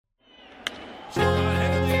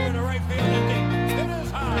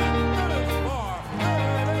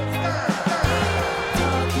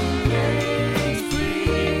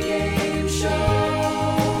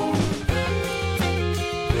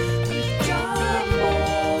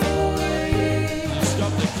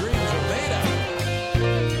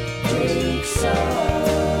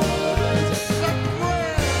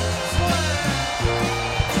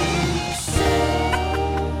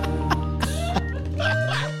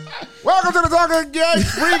Welcome to the Talking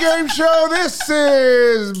Yanks pregame show. This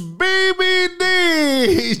is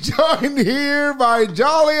BBD, joined here by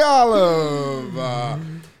Jolly Olive.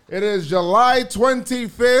 It is July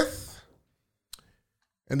 25th,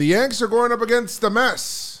 and the Yanks are going up against the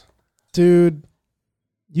Mess. Dude,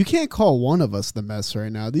 you can't call one of us the Mess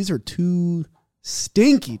right now. These are two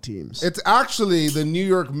stinky teams. It's actually the New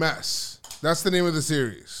York Mess. That's the name of the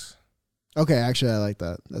series. Okay, actually, I like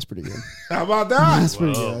that. That's pretty good. How about that? That's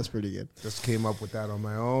pretty good. That's pretty good. Just came up with that on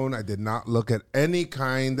my own. I did not look at any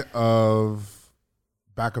kind of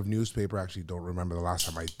back of newspaper. Actually, don't remember the last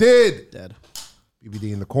time I did. Dead.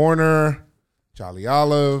 BBD in the corner. Jolly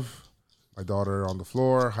Olive. My daughter on the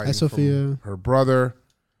floor. Hi, Sophia. Her brother.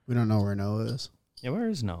 We don't know where Noah is. Yeah, where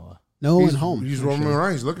is Noah? Noah went home. He's roaming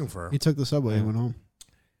around. He's looking for her. He took the subway and went home.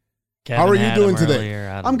 Kevin How are you doing today?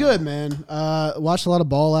 I'm good, man. Watched a lot of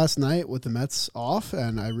ball last night with the Mets off,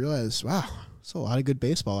 and I realized, wow, there's a lot of good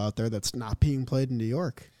baseball out there that's not being played in New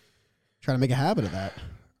York. Trying to make a habit of that.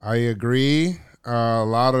 I agree. A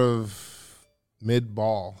lot of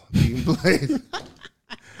mid-ball being played.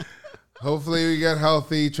 Hopefully we get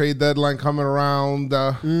healthy. Trade deadline coming around.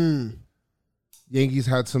 Yankees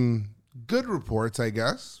had some good reports, I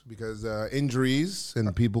guess, because injuries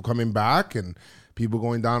and people coming back and people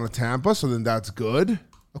going down to Tampa, so then that's good.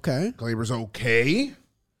 Okay. Gleyber's okay.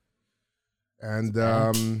 And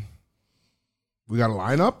we got a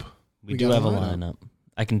lineup. We do have a lineup.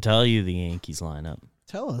 I can tell you the Yankees lineup.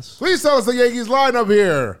 Tell us. Please tell us the Yankees lineup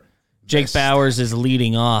here. Jake Bauers is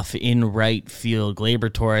leading off in right field.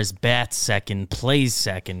 Gleyber Torres bats second, plays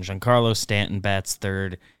second. Giancarlo Stanton bats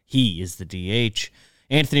third. He is the DH.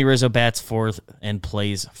 Anthony Rizzo bats fourth and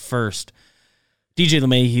plays first. DJ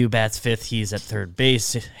LeMahieu bats fifth. He's at third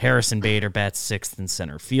base. Harrison Bader bats sixth in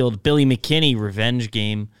center field. Billy McKinney, revenge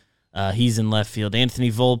game. He's in left field.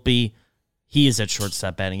 Anthony Volpe, he is at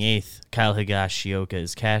shortstop batting eighth. Kyle Higashioka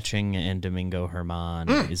is catching, and Domingo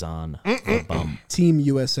Germán is on the bump. Team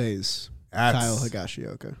USA's Kyle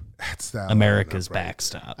Higashioka. That's that America's lineup, right?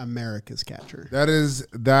 backstop. America's catcher. That is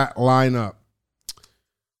that lineup.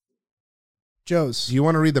 Joe's. Do you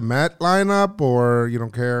want to read the Met lineup, or you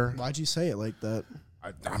don't care? Why'd you say it like that?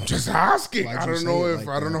 I'm just asking. Why'd I you don't say know it if like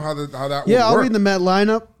I don't that? know how that. Yeah, would I'll work. read the Met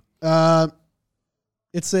lineup.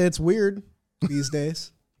 It's weird these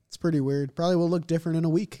days. It's pretty weird. Probably will look different in a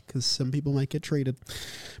week because some people might get traded.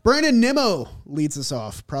 Brandon Nimmo leads us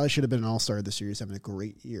off. Probably should have been an all-star this year. He's having a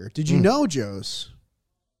great year. Did you know, Joe's?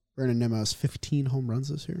 Brandon Nimmo has 15 home runs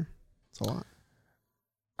this year. It's a lot.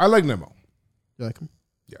 I like Nemo. You like him?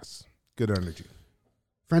 Yes, good energy.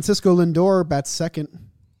 Francisco Lindor bats second.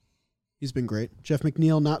 He's been great. Jeff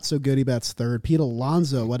McNeil, not so good. He bats third. Pete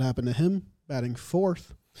Alonso, what happened to him? Batting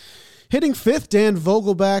fourth. Hitting fifth, Dan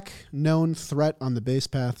Vogelback, known threat on the base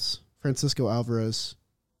paths. Francisco Alvarez,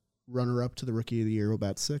 runner-up to the Rookie of the Year, will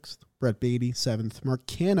bat sixth. Brett Beatty, seventh. Mark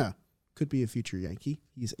Canha could be a future Yankee.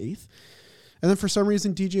 He's eighth. And then for some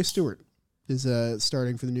reason, DJ Stewart is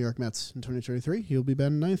starting for the New York Mets in 2023. He'll be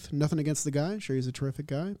batting ninth. Nothing against the guy. Sure, he's a terrific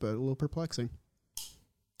guy, but a little perplexing.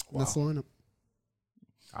 Wow. That's the lineup.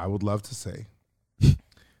 I would love to say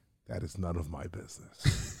that is none of my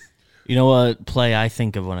business. You know what play I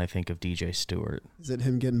think of when I think of DJ Stewart? Is it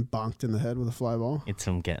him getting bonked in the head with a fly ball? It's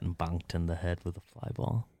him getting bonked in the head with a fly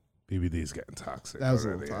ball. BBD's getting toxic. That was a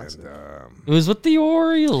already, little toxic. and, It was with the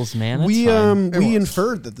Orioles, man. That's We fine. we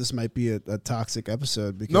inferred that this might be a toxic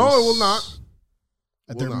episode because no, it will not.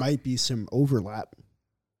 There Will not. might be some overlap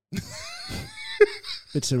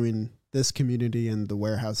between this community and the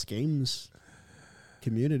Warehouse Games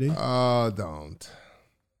community. Don't.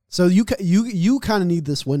 So you kind of need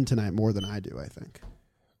this win tonight more than I do, I think.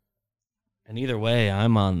 And either way,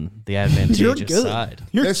 I'm on the advantageous side.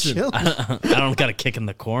 You're Listen. chill. I don't got a kick in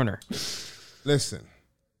the corner. Listen,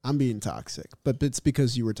 I'm being toxic, but it's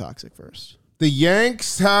because you were toxic first. the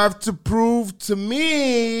Yanks have to prove to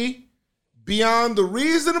me, beyond a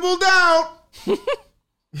reasonable doubt,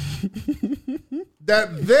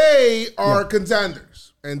 that they are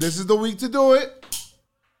contenders. And this is the week to do it.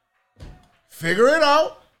 Figure it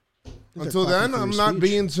out. These are Until clapping then, for I'm your not speech.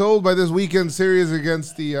 being told by this weekend series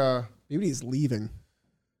against the Maybe he's leaving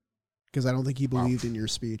because I don't think he believed in your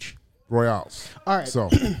speech. Royals. All right. So,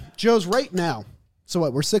 Joe's right now. So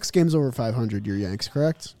what? We're 6 games over 500, your Yanks,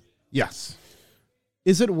 correct? yes.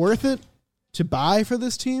 Is it worth it to buy for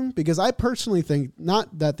this team? Because I personally think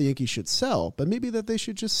not that the Yankees should sell, but maybe that they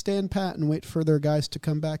should just stand pat and wait for their guys to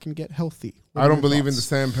come back and get healthy. What I are don't your believe in the thoughts?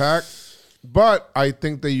 stand pack, but I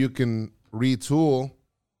think that you can retool.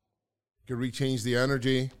 You can rechange the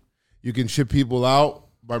energy. You can ship people out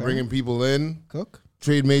by bringing people in. Cook?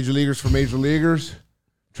 Trade major leaguers for major leaguers.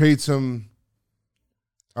 Trade some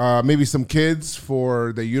Maybe some kids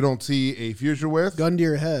for that you don't see a future with. Gun to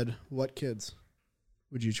your head. What kids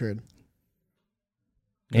would you trade?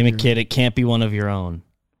 Name a kid. It can't be one of your own.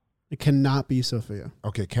 It cannot be Sophia.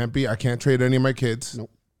 Okay, can't be. I can't trade any of my kids. Nope.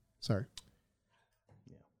 Sorry.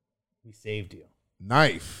 We saved you.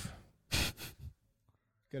 Knife.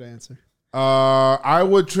 Good answer. I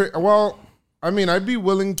would trade. Well, I mean, I'd be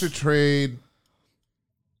willing to trade.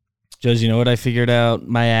 Joes, you know what I figured out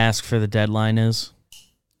my ask for the deadline is?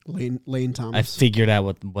 Lane Thomas. I figured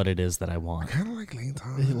out what it is that I I want. kind of like Lane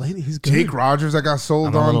Thomas. Lane, he's good. Jake Rogers, I got sold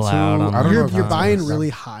I'm a on little too. out on I don't know. You're if buying that's- really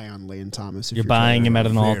high on Lane Thomas. If You're buying him at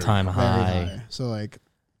an Very, all-time very high. high. So like,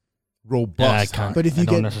 robust. Yeah, but if I you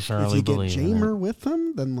don't get necessarily believe in Jamer with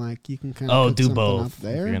him, then like you can kind Oh, of do something both up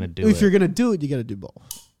there. if you're gonna do If it. you're gonna do it, you got to do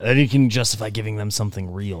both. Then you can justify giving them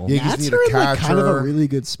something real. Yeah. Yankees Nats need a are in like kind of a catcher. really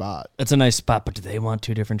good spot. That's a nice spot, but do they want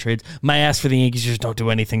two different trades? My ask for the Yankees just don't do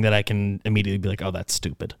anything that I can immediately be like, oh, that's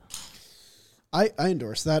stupid. I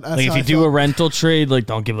endorse that. That's Like if how you I do felt. a rental trade, like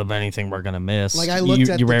don't give them anything we're gonna miss. Like I looked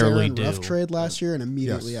at you the rarely Darren do. Ruff trade last year, and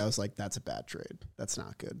immediately Yes. I was like, "That's a bad trade. That's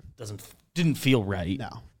not good." Didn't feel right.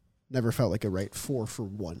 No, never felt like a right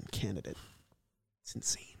 4-for-1 candidate. It's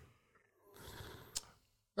insane.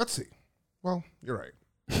 Let's see. Well, you're right.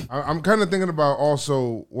 I'm kind of thinking about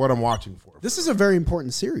also what I'm watching for. This is a very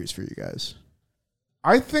important series for you guys.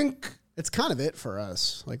 I think It's kind of it for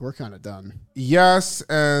us. Like we're kind of done. yes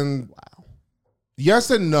and Wow. yes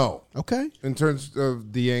and no Okay. in terms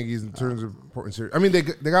of the Yankees. In terms of important series, I mean they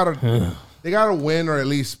gotta win or at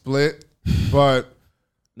least split. But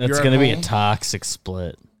That's You're at gonna be a home? toxic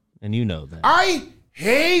split, and you know that. I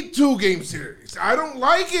hate 2-game series. I don't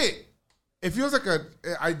like it. It feels like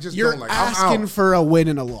I just You're don't like. asking I'm out. for a win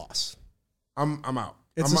and a loss. I'm out.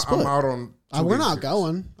 It's I'm, a split. I'm out on. We're 2-game not series.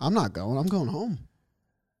 going. I'm not going. I'm going home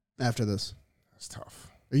after this. That's tough.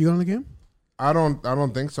 Are you going to the game? I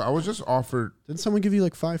don't think so. I was just offered. Didn't someone give you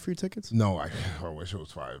like 5 free tickets? No, I wish it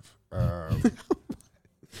was 5.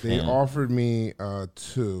 They offered me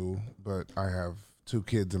 2, but I have 2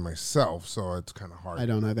 kids and myself, so it's kind of hard. I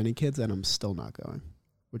don't have any kids, and I'm still not going.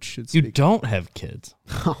 Which should You speak. don't have kids.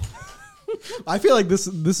 I feel like this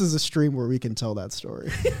is a stream where we can tell that story.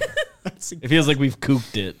 It feels like we've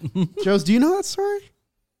cooked it. Joes, do you know that story?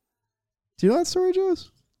 Do you know that story, Joes?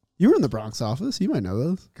 You were in the Bronx office. You might know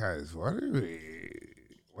those. Guys, what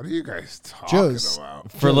are you guys talking Joe's.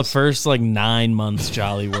 about? For the first 9 months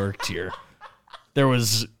Jolly worked here, there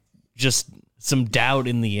was just some doubt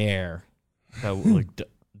in the air.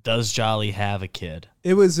 Does Jolly have a kid?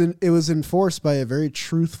 It was enforced by a very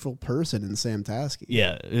truthful person in Sam Taskey.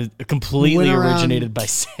 Yeah, it completely Went around- originated by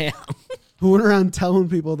Sam. Who went around telling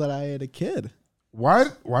people that I had a kid. Why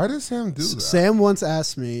does Sam do that? Sam once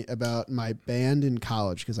asked me about my band in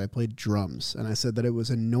college because I played drums, and I said that it was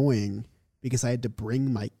annoying because I had to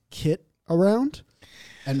bring my kit around,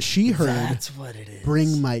 and she heard That's what it is.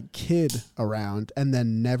 bring my kid around and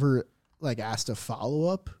then never asked a follow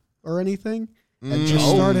up or anything, and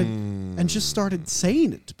just started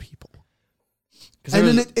saying it to people. And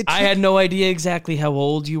then it I had no idea exactly how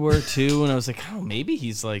old you were too, and I was like, oh, maybe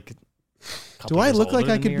he's like. Do I look like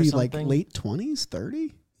I could be something? late 20s,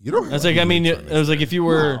 30? You don't. I was like, I mean, it was like if you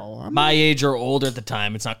were No, I'm my age or older at the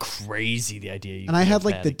time, it's not crazy the idea. You And I could had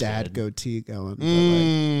have the a dad kid. goatee going.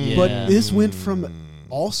 Yeah. But this went from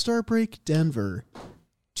All-Star break Denver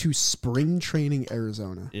to spring training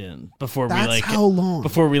Arizona. Yeah, before That's we how long.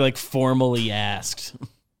 Before we formally asked.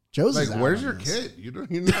 Joe's Like, is out where's on your this. kid? You're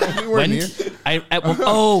not anywhere When near.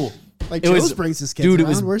 Like it Joe's was- brings his kids dude, it around.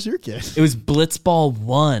 was- Where's your kid? it was Blitzball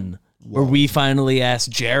 1 where we finally asked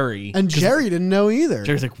Jerry. And 'cause Jerry didn't know either.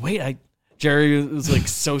 Jerry's like, wait, Jerry was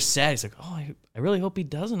so sad. He's like, oh, I really hope he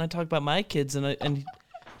doesn't. I talk about my kids and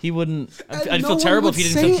he wouldn't. I'd And no feel one terrible would if he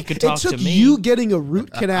didn't say think he could talk it took to me. you getting a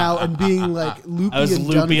root canal and being loopy. I was and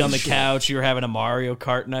loopy done on with the shit. couch. You were having a Mario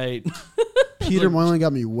Kart night. Peter Moylan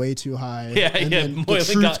got me way too high. Yeah, and yeah, then the Moylan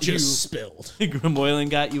truth got you. just spilled. Moylan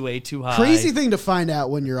got you way too high. Crazy thing to find out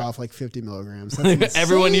when you're off 50 milligrams. That's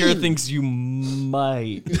Everyone here insane. thinks you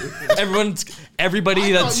might. Everybody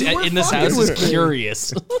I that's thought you were in this fucking house is with me.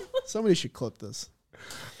 curious. Somebody should clip this.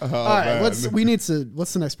 Oh, All right, man. what's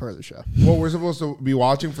the next part of the show? Well, we're supposed to be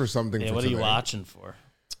watching for something. Yeah, for what are you today. watching for?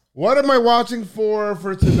 What am I watching for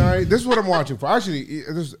tonight? This is what I'm watching for. Actually,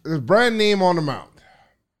 there's brand name on the mound.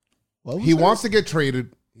 What was He that? wants to get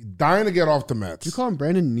traded. He's dying to get off the Mets. You call him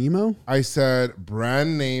Brandon Nemo? I said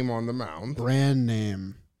brand name on the mound. Brand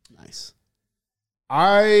name. Nice.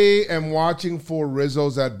 I am watching for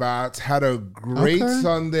Rizzo's at bats. Had a great Okay.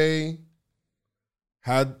 Sunday.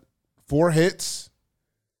 Had 4 hits.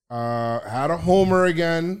 Had a homer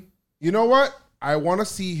again. You know what? I want to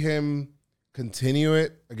see him continue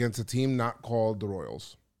it against a team not called the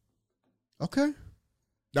Royals. Okay.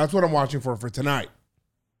 That's what I'm watching for tonight.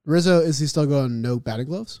 Rizzo, is he still going no batting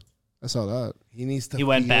gloves? I saw that. He needs to. He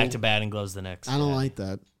went back to batting gloves the next. I don't day. like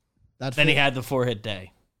that. Then he had the 4-hit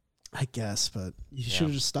day. I guess, but you should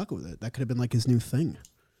have just stuck with it. That could have been like his new thing.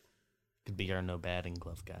 Could be our no batting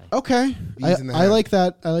glove guy. Okay. Bees in the I hand. like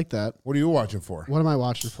that. I like that. What are you watching for? What am I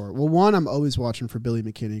watching for? Well, one, I'm always watching for Billy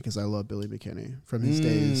McKinney because I love Billy McKinney from his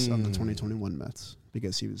days on the 2021 Mets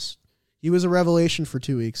because he was a revelation for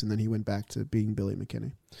 2 weeks and then he went back to being Billy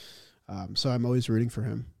McKinney. So I'm always rooting for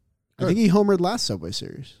him. Good. I think he homered last Subway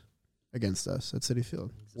Series against us at Citi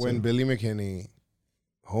Field. When So, Billy McKinney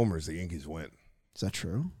homers, the Yankees win. is that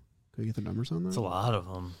true? Could we get the numbers on that? That's a lot of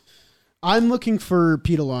them. I'm looking for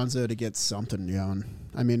Pete Alonso to get something going.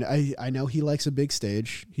 I mean, I know he likes a big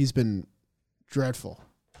stage. He's been dreadful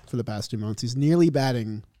for the past 2 months. He's nearly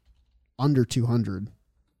batting under 200,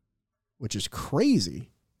 which is crazy.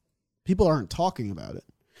 People aren't talking about it.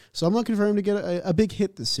 So I'm looking for him to get a big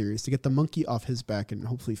hit this series, to get the monkey off his back and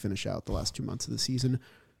hopefully finish out the last 2 months of the season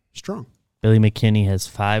strong. Billy McKinney has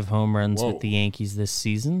 5 home runs Whoa. with the Yankees this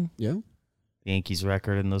season. Yeah. The Yankees'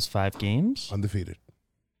 record in those 5 games, Undefeated.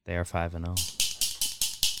 they are 5-0.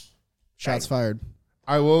 Shots fired.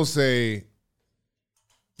 I will say,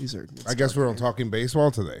 These are. I guess we're on talking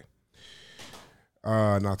baseball today.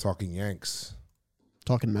 Not talking Yanks.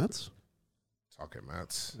 Talking Mets? Talking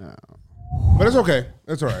Mets. No. But it's okay.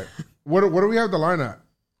 It's all right. What do we have the line at?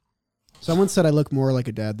 Someone said I look more like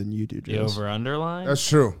a dad than you do, The Joe. over-under line? That's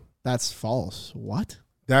true. That's false. What?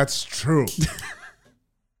 That's true.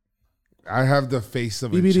 I have the face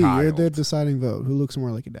of a BBD, child. you're the deciding vote. Who looks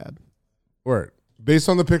more like a dad? Word. Based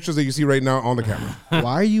on the pictures that you see right now on the camera.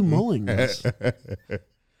 Why are you mulling this?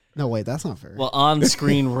 No, wait, that's not fair. Well, on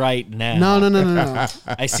screen right now. No.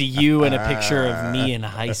 I see you and a picture of me in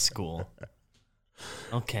high school.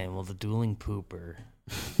 Okay, well, the dueling pooper.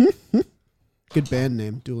 Good band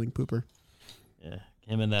name, Dueling Pooper. Yeah,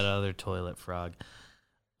 him and that other toilet frog.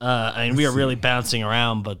 I mean, we are really bouncing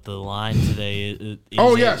around, but the line today is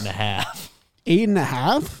Oh, 8.5. yes.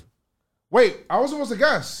 8.5? Wait, I was supposed to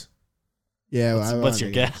guess. Yeah. What's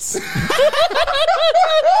your guess?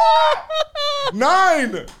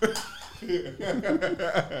 9.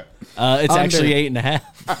 It's actually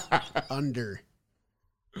 8.5. Under.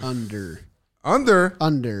 Under.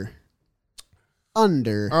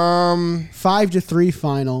 5-3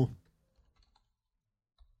 final.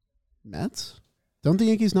 Mets? Don't the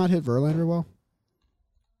Yankees not hit Verlander well?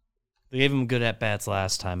 They gave him good at-bats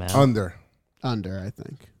last time out. Under, I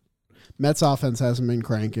think. Mets offense hasn't been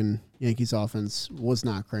cranking. Yankees offense was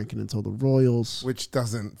not cranking until the Royals. Which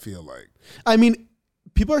doesn't feel like. I mean,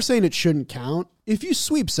 people are saying it shouldn't count. If you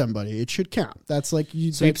sweep somebody, it should count. That's like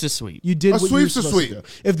you. Sweep's a sweep. You did A what you were sweep's a supposed sweep. to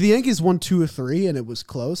do. If the Yankees won 2 or 3 and it was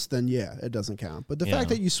close, then yeah, it doesn't count. But the Yeah. fact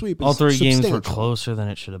that you sweep is All 3 games were substantial. closer than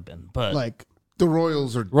it should have been. But Like The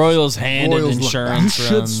Royals are. Royals handed Royals look you insurance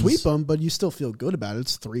should runs. sweep them, but you still feel good about it.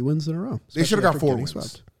 It's 3 wins in a row. They should have got especially 4 after wins. getting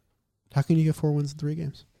swept. How can you get 4 wins in 3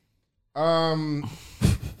 games? All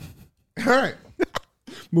right.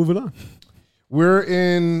 Moving on. We're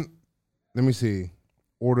in. Let me see.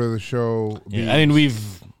 Order of the show. Yeah, I mean,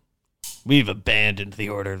 we've abandoned the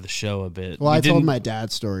order of the show a bit. Well, We I told didn't- my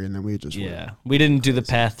dad's story, and then we just went Yeah, we didn't do the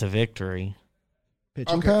path to victory.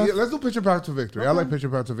 pitching Okay, path. yeah, let's do pitcher path to victory. I like pitcher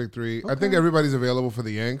path to victory. I think everybody's available for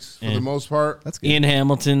the Yanks for Yeah. the most part. That's good. Ian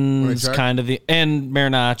Hamilton's Wanna check? kind of the, and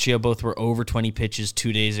Marinaccio both were over 20 pitches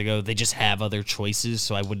 2 days ago. They just have other choices,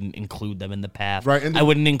 so I wouldn't include them in the path. Right, and I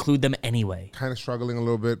wouldn't include them anyway. Kind of struggling a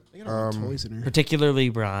little bit. They got all the toys in here. Particularly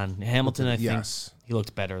Braun. Hamilton, I think Yes. he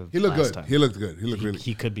looked better. He looked last good. time. He looked good. He looked He, really.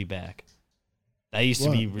 he could be back. That used to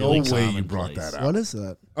What? be really No way you brought commonplace. that out. What is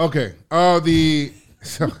that? Okay.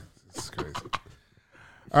 This is crazy.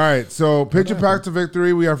 All right. So pitcher path to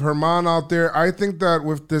victory. We have Herman out there. I think that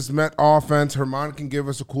with this Met offense, Herman can give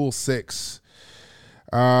us a cool 6.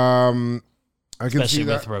 I can see Especially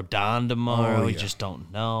that. with Rodon tomorrow. Oh, You yeah. just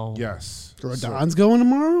don't know. Yes. Rodon's going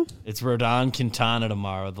tomorrow? It's Rodon Quintana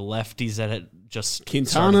tomorrow. The lefties that had just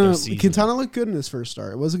started their season. Quintana looked good in his first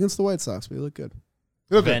start. It was against the White Sox, but he looked good.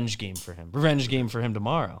 Revenge game for him. Revenge game for him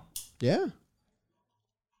tomorrow. Yeah.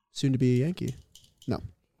 Soon to be a Yankee. No,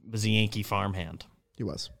 Was a Yankee farmhand. he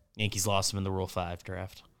was. Yankees lost him in the Rule 5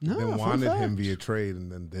 draft. No, They fun wanted fact. him via trade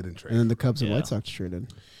and then didn't trade. And then the Cubs and Yeah. White Sox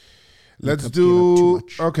traded. Let's Cubs gave up too do.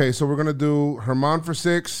 much. Okay, so we're gonna do Herman for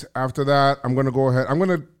 6. After that, I'm gonna go ahead.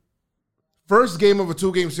 First game of a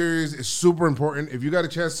 2-game series is super important. If you got a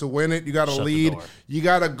chance to win it, you got to Shut the lead. door. You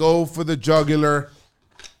got to go for the jugular.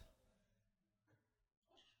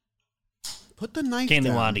 Put the knife Candy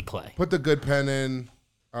down. Wandy Clay. Put the good pen in.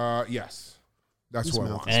 Yes. That's His what I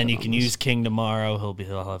mouth want. is And you been can on this. use King tomorrow.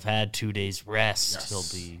 He'll have had 2 days rest. Yes.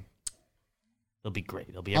 He'll be great.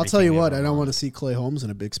 He'll be. I'll tell you what, I don't want want to see Clay Holmes in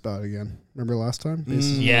a big spot again. Remember last time?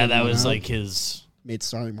 Yeah, that was like his. Made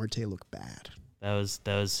Starling Marte look bad. That was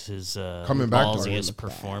his Coming back, though. ballsiest Look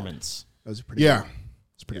performance. That was pretty Yeah. good.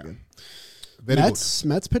 It's pretty good. Very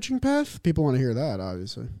Mets pitching path? People want to hear that,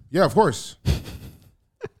 obviously. good. Yeah, of course.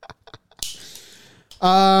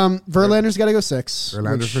 Verlander's got to go 6.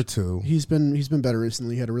 Verlander which for 2. He's been better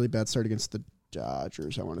recently. He had a really bad start against the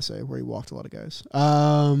Dodgers, I want to say, where he walked a lot of guys.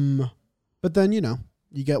 But then,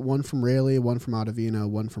 you get one from Raley, one from Ottavino,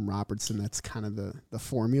 one from Robertson. That's kind of the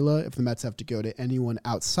formula. If the Mets have to go to anyone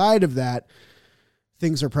outside of that,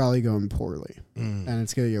 things are probably going poorly. And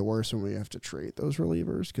it's going to get worse when we have to trade those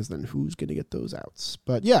relievers, because then who's going to get those outs?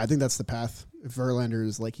 But yeah, I think that's the path. If Verlander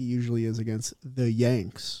is like he usually is against the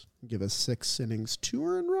Yanks, give us 6 innings, 2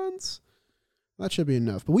 earned runs, that should be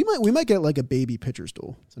enough. But we might get like a baby pitcher's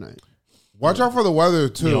duel tonight. Watch out for the weather,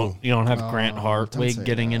 too. You don't have Grant don't Hartwig say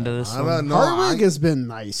getting that. into this I one? don't know. Hartwig has been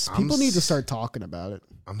nice. I'm People need to s- start talking about it.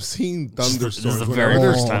 I'm seeing This thunderstorms. is the Whenever very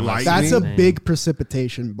there's first time I've lightning- That's a Lightning. big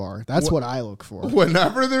precipitation bar. That's what I look for.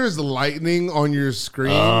 Whenever there's lightning on your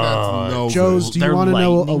screen, Oh, that's no Joe's, good. do you They're want to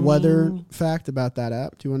know a lightning. weather fact about that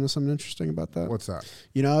app? Do you want to know something interesting about that? What's that?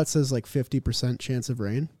 You know, it says like 50% chance of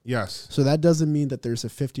rain. Yes. So that doesn't mean that there's a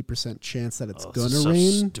 50% chance that it's Oh, going this is to so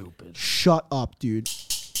rain. stupid. Shut up, dude.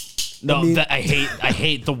 No, I mean- I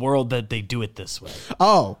hate the world that they do it this way.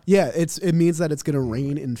 Oh, yeah. It means that it's going to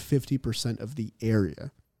rain in 50% of the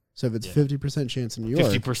area. So if it's 50% chance in New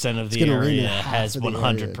York, 50% of it's the gonna rain in area half has of the area of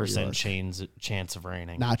 100% New York. chance of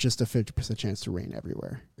raining. not just a 50% chance to rain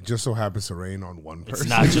everywhere. It just so happens to rain on one It's person.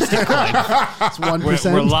 not just a coin. It's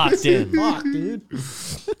 1%. We're locked in. Fuck, dude.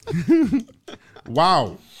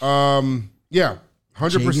 Wow. Yeah.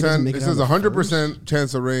 Jamie doesn't 100%. make It it says out of the 100%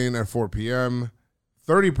 chance of rain at 4 p.m.,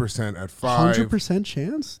 30% at 5, 100%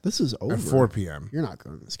 chance? This is over. at 4 p.m. You're not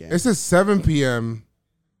going to this game. It says 7 p.m.,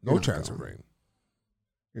 no You're not chance of going. rain.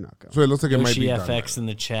 You're not going. So it looks like it might Yoshi be done. FX in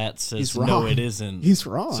the chat says He's no, wrong. it isn't. He's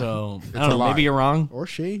wrong. So It's I don't a know. lie. Maybe you're wrong. Or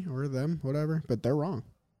she, or them, whatever. But they're wrong.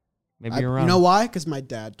 Maybe you're wrong. You know why? Because my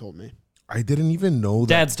dad told me. I didn't even know that.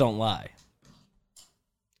 Dads don't lie.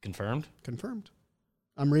 Confirmed. Confirmed.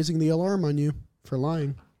 I'm raising the alarm on you for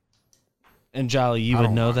lying. And Jolly, you I would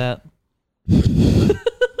don't know lie. that.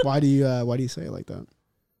 Why do you say it like that?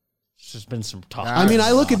 There's just been some talk. I mean,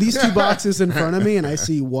 I look at these 2 boxes in front of me and I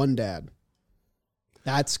see one dad.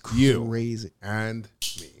 That's You. crazy. And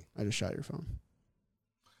me. I just shot your phone.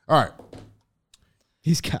 All right.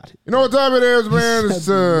 He's got it. You know what time it is, man? said It's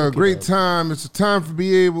a look it great up. time. It's a time for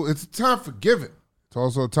it's a time for giving. It's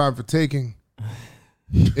also a time for taking.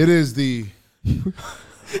 It is the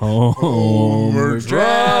Homer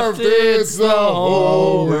Draft. It's the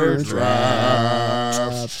Homer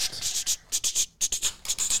Draft.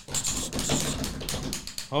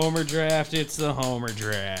 Homer Draft. It's the Homer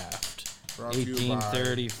Draft. Brought to you by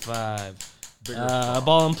 1835. Bigger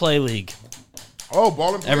Ball and Play League. Oh,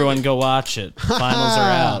 ball and play. Everyone go watch it. Finals are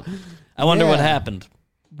out. I wonder what Yeah. happened.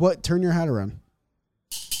 What? Turn your hat around.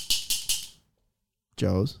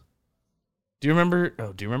 Joe's. Do you remember?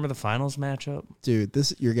 Oh, do you remember the finals matchup? Dude,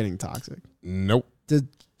 you're getting toxic. Nope.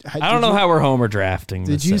 I don't know how we're Homer drafting.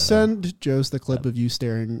 Did this you setup. send Joe's the clip of you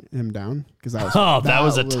staring him down? Because that was Oh, that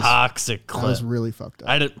was a toxic That clip. was really fucked up.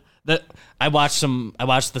 I watched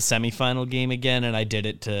the semifinal game again, and I did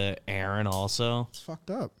it to Aaron also. It's fucked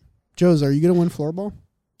up. Joe's, are you gonna win floorball?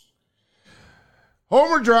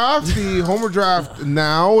 Homer Draft. The Homer Draft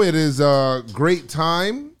now. It is a great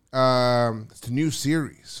time. It's a new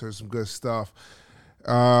series. So there's some good stuff.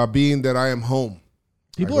 Being that I am home.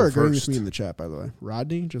 People I go are agreeing first. with me in the chat, by the way.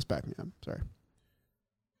 Rodney, just back me up. Sorry.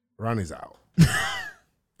 Ronnie's out.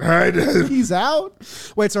 All right. He's out.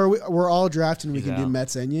 Wait, so we're all drafting. We He's can do out.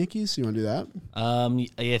 Mets and Yankees. You want to do that?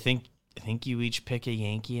 I think you each pick a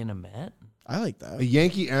Yankee and a Met. I like A that.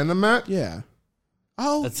 Yankee and a Met. Yeah.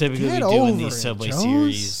 Oh, That's typically get we do in over these it, Subway Jones.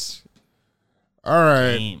 Series All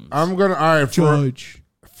right. games. I'm gonna. All right. Judge.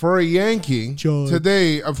 For a Yankee Judge.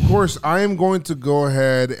 today, of course, I am going to go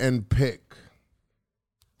ahead and pick.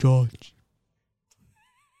 Judge.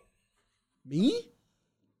 Me?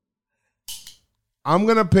 I'm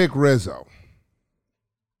gonna pick Rizzo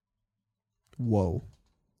Whoa.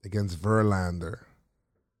 against Verlander.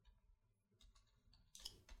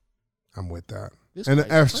 I'm with that. This And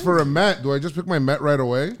guy's as for a crazy. Met, do I just pick my Met right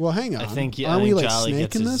away? Well, hang on. I think Aren't we like Jolly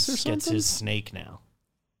snaking gets this or gets something? his snake now.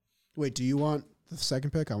 Wait, do you want the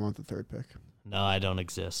second pick? I want the third pick. No, I don't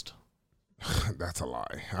exist. That's a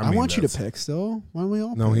lie. I mean, want you to that's- pick still. Why don't we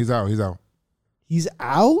all? No, pick? he's out. He's out. He's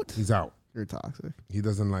out. He's out. You're toxic. He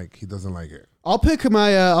doesn't like it. I'll pick a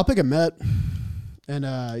Met, and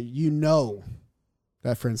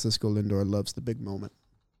that Francisco Lindor loves the big moment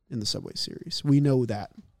in the Subway Series. We know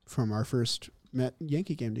that from our first Met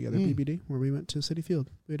Yankee game together, BBD, where we went to Citi Field.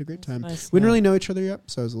 We had a great time. Nice. We didn't really know each other yet,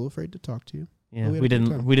 so I was a little afraid to talk to you. Yeah, we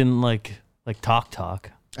didn't like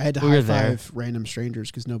talk. I had to high five random strangers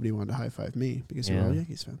because nobody wanted to high five me because we're all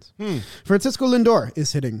Yankees fans. Francisco Lindor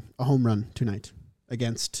is hitting a home run tonight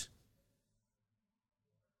against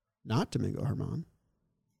not Domingo Germán,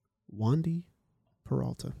 Wandy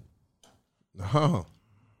Peralta. Oh.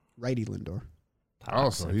 Righty Lindor.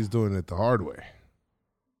 Oh, so he's doing it the hard way.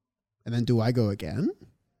 And then do I go again?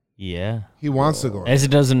 Yeah. He wants to go. As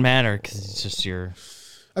it doesn't matter because it's just your...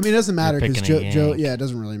 I mean, it doesn't matter because Joe, Yank. it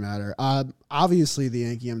doesn't really matter. Obviously, the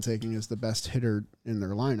Yankee I'm taking is the best hitter in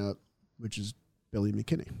their lineup, which is Billy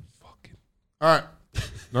McKinney. Fuck it. All right.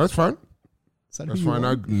 No, that's fine. That's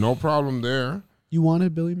fine. No problem there. You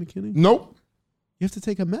wanted Billy McKinney? Nope. You have to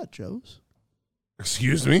take a Met, Joes.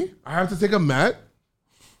 Excuse me? I have to take a Met?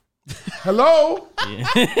 Hello? Yeah.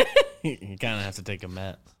 You kind of have to take a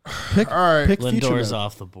Met. Pick Lindor's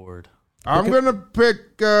off the board. I'm going to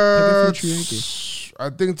pick a future Yankee. I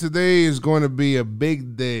think today is going to be a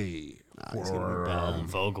big day for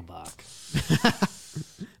Vogelbach.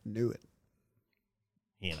 Knew it.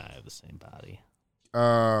 He and I have the same body.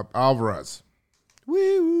 Alvarez.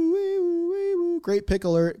 Wee woo, wee woo, wee woo. Great pick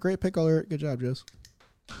alert. Good job, Jose.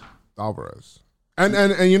 Alvarez.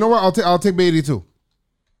 And you know what? I'll take Beatty too.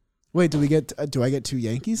 Wait, do I get two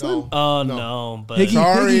Yankees then? Oh no, but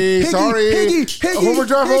Higgy, sorry. Higgy, Homer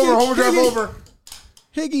drive over.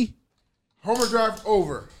 Higgy. Homer drive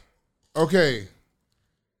over. Okay.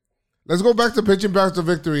 Let's go back to pitching back to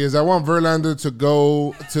victory. I want Verlander to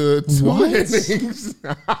go to 2 innings.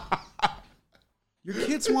 Your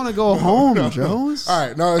kids want to go home, Joes. All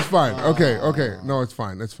right, no, it's fine. Okay. No, it's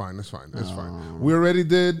fine. It's fine. We already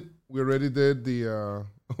did the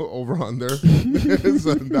over under.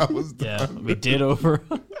 So that was done. we did over.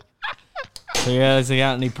 So has he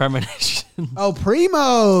got any premonition? Oh,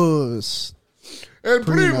 Primos. And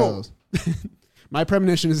Primo. My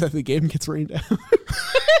premonition is that the game gets rained out.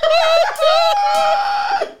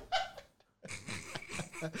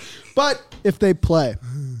 But if they play,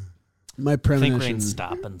 my premonition. I think rain's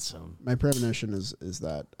stopping soon. My premonition is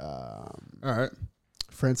that all right,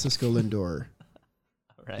 Francisco Lindor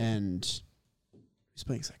right. and he's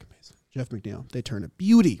playing second base. Jeff McNeil. They turn a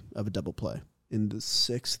beauty of a double play in the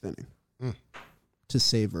 6th inning to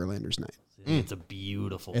save Verlander's night. It's a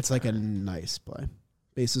beautiful. It's like a nice play.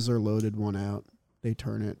 Bases are loaded, 1 out. They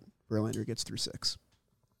turn it. Verlander gets through 6.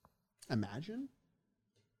 Imagine.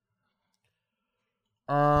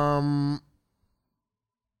 I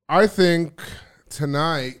think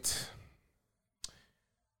tonight,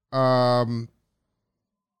 I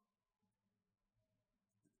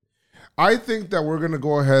think that we're gonna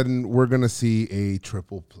go ahead and we're gonna see a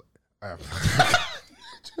triple play.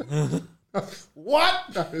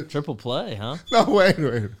 What? Triple play, huh? No, wait.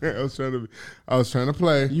 I was trying to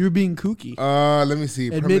play. You're being kooky. Let me see.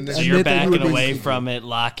 So you're backing away from it,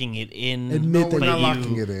 locking it in. No, we're not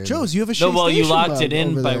locking it in. Joe's, you have a Shea you Station locked mug it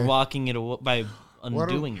in over by there. walking it by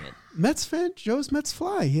undoing it. Mets fan. Joe's Mets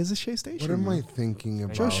fly. He has a Shea Station. What am mug. I thinking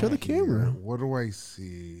about? Joe, show the camera. What do I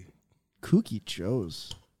see? Kooky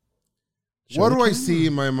Joe's. What do I see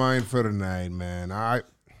in my mind for tonight, man?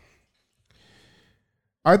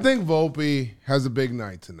 I think Volpe has a big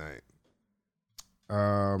night tonight.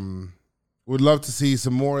 Would love to see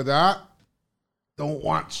some more of that. Don't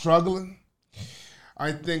want struggling.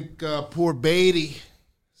 I think poor Beatty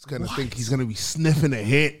is going to think he's going to be sniffing a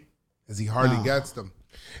hit as he hardly gets them.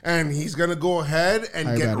 And he's going to go ahead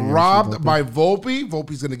and get robbed by Volpe.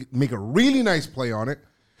 Volpe's going to make a really nice play on it.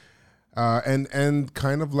 And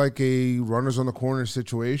kind of like a runners on the corner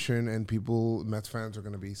situation, and Mets fans are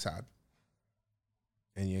going to be sad.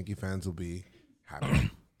 And Yankee fans will be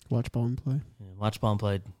happy. Watch ball and play. Yeah, watch ball and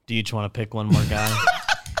play. Do you each want to pick one more guy? Do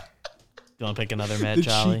you want to pick another Matt The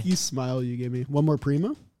Jolly? cheeky smile you gave me. One more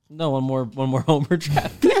Primo? No, one more Homer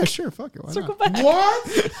draft. Yeah, sure. Fuck it. Why Circle not? back.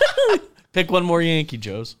 What? Pick one more Yankee,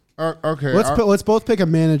 Joes. Okay. Let's both pick a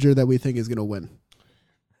manager that we think is going to win.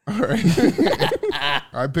 All right.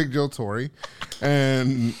 I picked Joe Torre,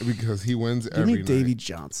 and because he wins every night. Davey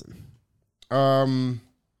Johnson. Yeah,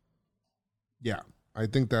 I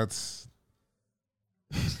think that's.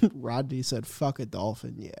 Rodney said, "Fuck a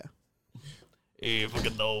dolphin." Yeah, Hey,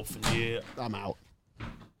 fucking dolphin. Yeah, I'm out.